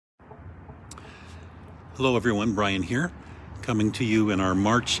Hello everyone, Brian here, coming to you in our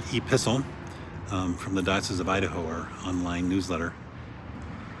March Epistle from the Diocese of Idaho, our online newsletter.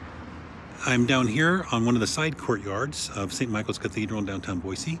 I'm down here on one of the side courtyards of St. Michael's Cathedral in downtown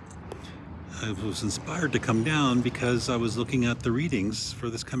Boise. I was inspired to come down because I was looking at the readings for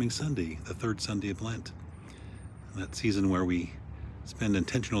this coming Sunday, the third Sunday of Lent. That season where we spend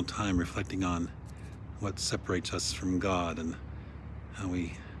intentional time reflecting on what separates us from God and how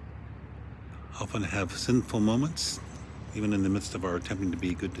we often have sinful moments, even in the midst of our attempting to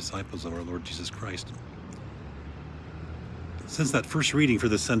be good disciples of our Lord Jesus Christ. Since that first reading for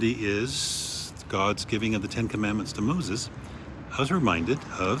this Sunday is God's giving of the Ten Commandments to Moses, I was reminded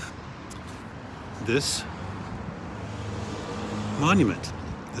of this monument,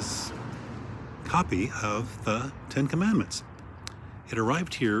 this copy of the Ten Commandments. It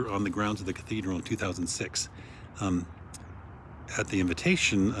arrived here on the grounds of the cathedral in 2006 at the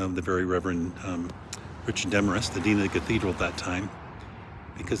invitation of the very Reverend Richard Demarest, the Dean of the Cathedral at that time,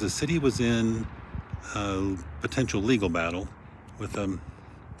 because the city was in a potential legal battle with a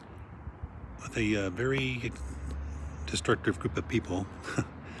very destructive group of people,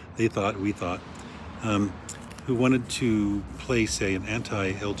 we thought, who wanted to place an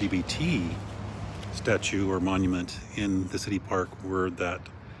anti-LGBT statue or monument in the city park where that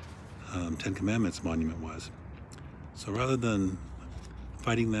Ten Commandments monument was. So rather than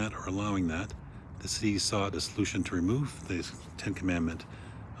fighting that or allowing that, the city sought a solution to remove the Ten Commandment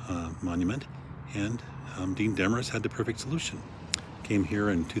monument, and Dean Demarest had the perfect solution. Came here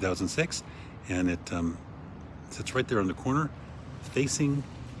in 2006, and it sits right there on the corner facing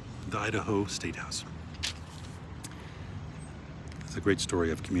the Idaho State House. It's a great story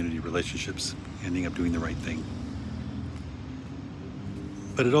of community relationships ending up doing the right thing.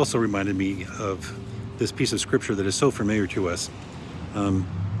 But it also reminded me of this piece of scripture that is so familiar to us,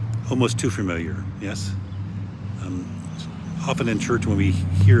 almost too familiar, yes? Often in church when we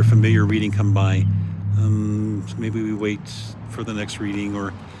hear a familiar reading come by, maybe we wait for the next reading,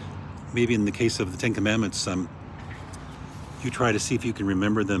 or maybe in the case of the Ten Commandments, you try to see if you can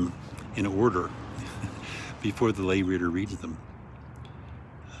remember them in order before the lay reader reads them.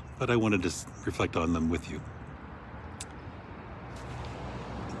 But I wanted to reflect on them with you.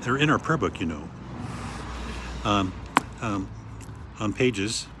 They're in our prayer book, you know. On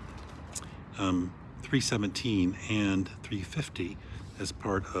pages 317 and 350 as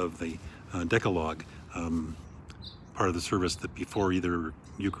part of the Decalogue, part of the service that before either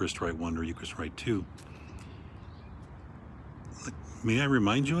Eucharist Rite 1 or Eucharist Rite 2. May I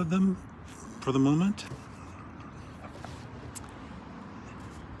remind you of them for the moment?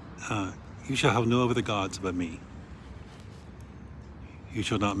 You shall have no other gods but me. You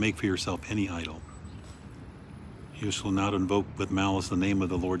shall not make for yourself any idol. You shall not invoke with malice the name of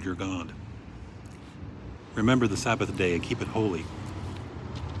the Lord your God. Remember the Sabbath day and keep it holy.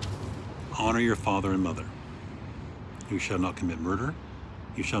 Honor your father and mother. You shall not commit murder.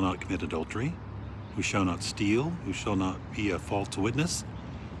 You shall not commit adultery. You shall not steal. You shall not be a false witness.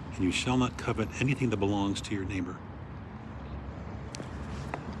 And you shall not covet anything that belongs to your neighbor.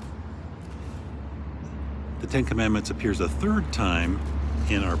 The Ten Commandments appears a third time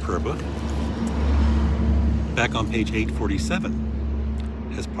in our prayer book, back on page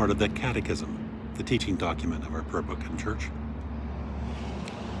 847, as part of that catechism, the teaching document of our prayer book in church.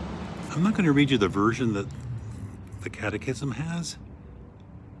 I'm not going to read you the version that the catechism has.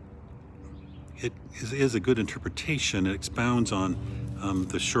 It is a good interpretation. It expounds on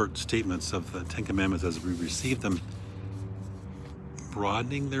the short statements of the Ten Commandments as we receive them,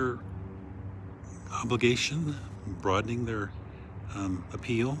 broadening their obligation, broadening their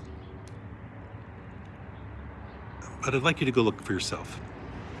appeal. But I'd like you to go look for yourself.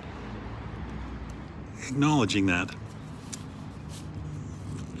 Acknowledging that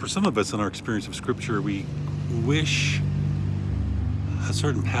for some of us in our experience of Scripture, we wish a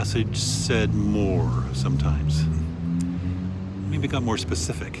certain passage said more sometimes. Maybe got more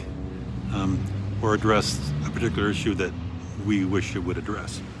specific, or addressed a particular issue that we wish it would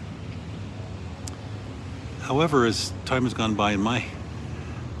address. However, as time has gone by in my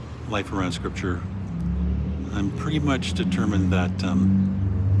life around Scripture, I'm pretty much determined that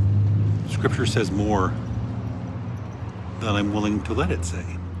Scripture says more than I'm willing to let it say.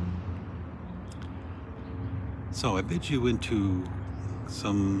 So I bid you into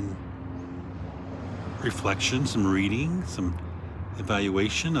some reflection, some reading, some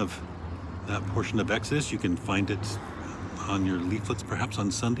evaluation of that portion of Exodus. You can find it on your leaflets, perhaps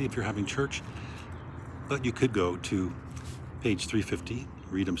on Sunday if you're having church. But you could go to page 350,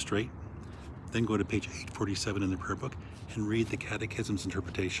 read them straight, then go to page 847 in the prayer book and read the Catechism's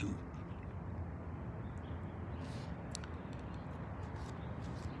interpretation.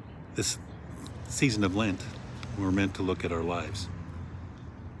 This season of Lent, we're meant to look at our lives.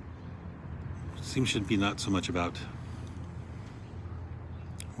 It seems should be not so much about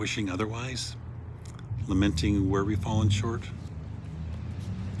wishing otherwise, lamenting where we've fallen short,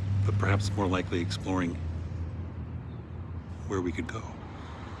 but perhaps more likely exploring where we could go,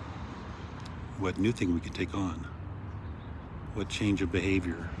 what new thing we could take on, what change of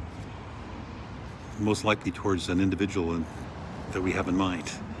behavior, most likely towards an individual that we have in mind,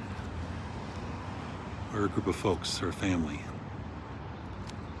 or a group of folks or a family.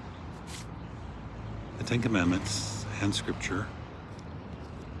 The Ten Commandments and Scripture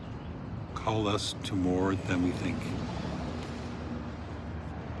call us to more than we think.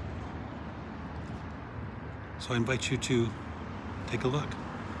 So I invite you to take a look.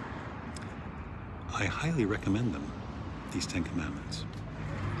 I highly recommend them, these 10 Commandments.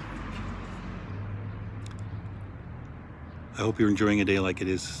 I hope you're enjoying a day like it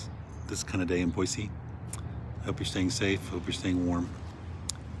is this kind of day in Boise. I hope you're staying safe. I hope you're staying warm.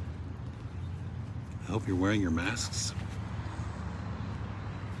 I hope you're wearing your masks.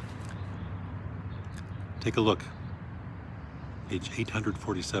 Take a look. Page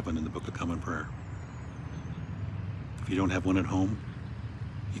 847 in the Book of Common Prayer. If you don't have one at home,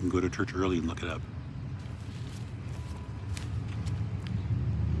 you can go to church early and look it up.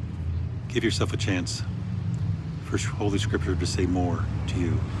 Give yourself a chance for Holy Scripture to say more to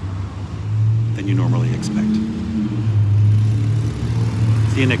you than you normally expect.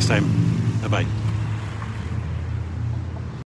 See you next time. Bye-bye.